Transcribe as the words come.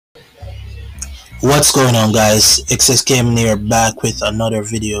What's going on, guys? XS Gaming here, back with another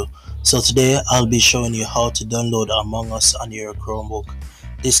video. So today I'll be showing you how to download Among Us on your Chromebook.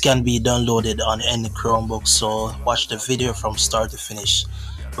 This can be downloaded on any Chromebook, so watch the video from start to finish.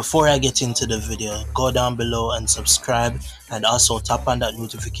 Before I get into the video, go down below and subscribe, and also tap on that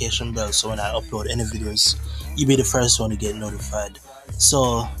notification bell so when I upload any videos you'll be the first one to get notified.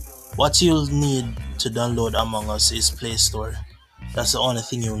 So what you'll need to download Among Us is Play Store. That's the only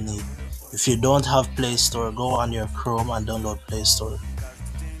thing you'll need. If you don't have Play Store, go on your Chrome and download Play Store.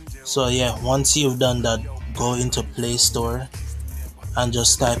 So yeah, once you've done that, go into Play Store and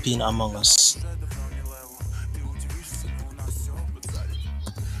just type in Among Us.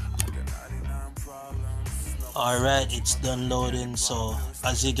 Alright, it's downloading. So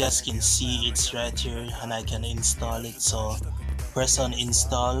as you guys can see, it's right here and I can install it. So press on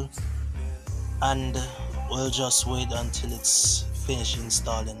install and we'll just wait until it's finished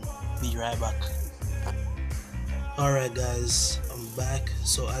installing. Be right back. Alright guys, I'm back.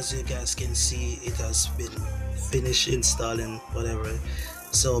 So as you guys can see, it has been finished installing, whatever.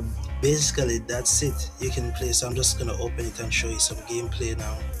 So basically that's it. You can play. So I'm just gonna open it and show you some gameplay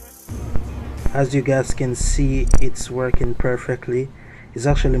now. As you guys can see, it's working perfectly. It's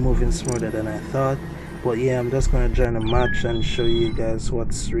actually moving smoother than I thought. But yeah, I'm just gonna join a match and show you guys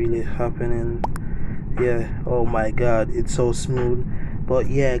what's really happening. Yeah, oh my god, it's so smooth. But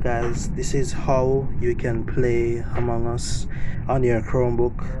yeah guys, this is how you can play Among Us on your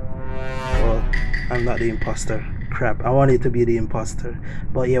Chromebook. Well, I'm not the imposter. Crap, I wanted to be the imposter.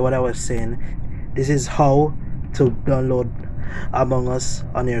 But yeah, what I was saying, this is how to download Among Us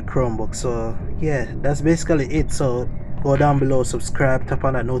on your Chromebook. So yeah, that's basically it. So go down below, subscribe, tap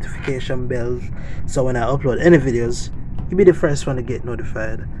on that notification bell so when I upload any videos you'll be the first one to get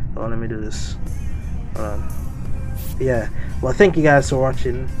notified. Oh, let me do this. Hold on. Yeah, well, thank you guys for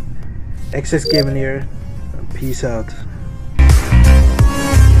watching. XS Gaming here. Peace out.